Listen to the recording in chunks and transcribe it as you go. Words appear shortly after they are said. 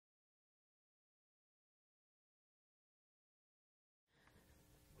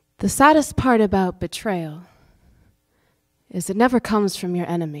The saddest part about betrayal is it never comes from your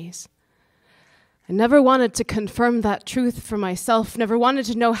enemies. I never wanted to confirm that truth for myself, never wanted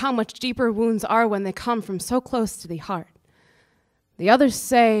to know how much deeper wounds are when they come from so close to the heart. The others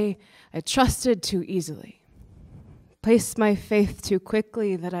say I trusted too easily, placed my faith too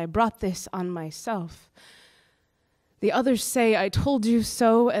quickly, that I brought this on myself. The others say I told you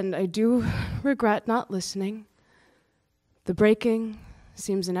so, and I do regret not listening. The breaking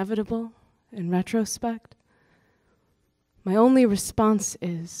seems inevitable in retrospect. My only response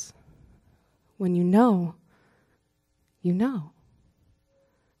is, when you know, you know.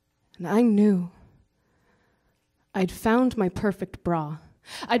 And I knew. I'd found my perfect bra.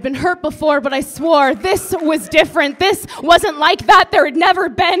 I'd been hurt before, but I swore this was different. This wasn't like that. There had never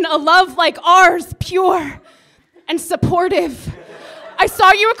been a love like ours, pure and supportive. I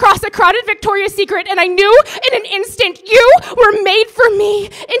saw you across a crowded Victoria's Secret, and I knew in an instant you were made for me.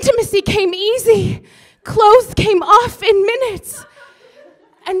 Intimacy came easy. Clothes came off in minutes.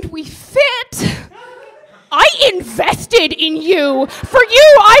 And we fit. I invested in you. For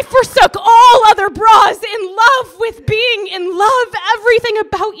you, I forsook all other bras, in love with being in love. Everything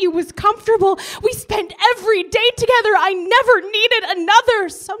about you was comfortable. We spent every day together. I never needed another.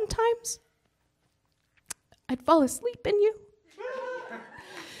 Sometimes I'd fall asleep in you,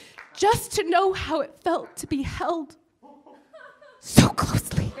 just to know how it felt to be held so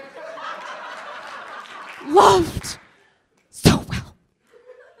closely, loved so well.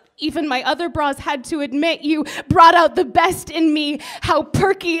 Even my other bras had to admit you brought out the best in me, how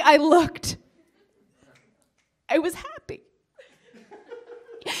perky I looked. I was happy.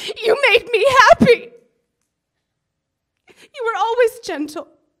 You made me happy. You were always gentle,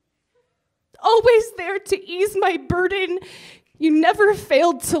 always there to ease my burden. You never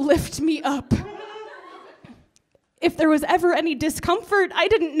failed to lift me up. If there was ever any discomfort, I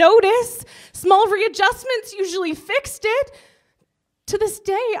didn't notice. Small readjustments usually fixed it. To this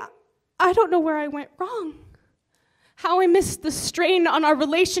day, I don't know where I went wrong. How I missed the strain on our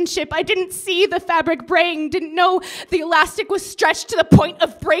relationship. I didn't see the fabric breaking, didn't know the elastic was stretched to the point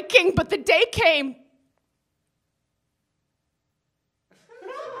of breaking, but the day came.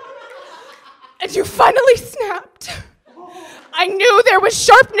 And you finally snapped. I knew there was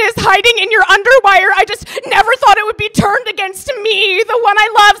sharpness hiding in your underwire. I just never thought it would be turned against me, the one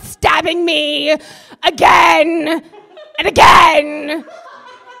I love, stabbing me again and again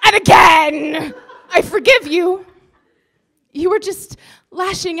and again. I forgive you. You were just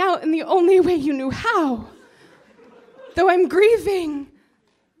lashing out in the only way you knew how. Though I'm grieving,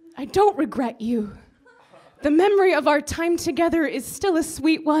 I don't regret you. The memory of our time together is still a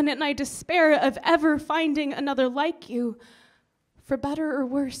sweet one, and I despair of ever finding another like you. For better or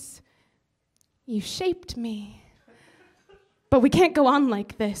worse, you shaped me. But we can't go on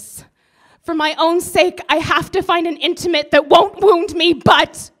like this. For my own sake, I have to find an intimate that won't wound me,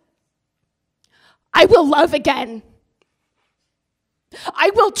 but I will love again. I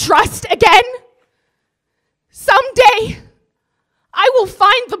will trust again. Someday, I will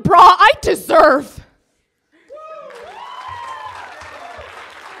find the bra I deserve.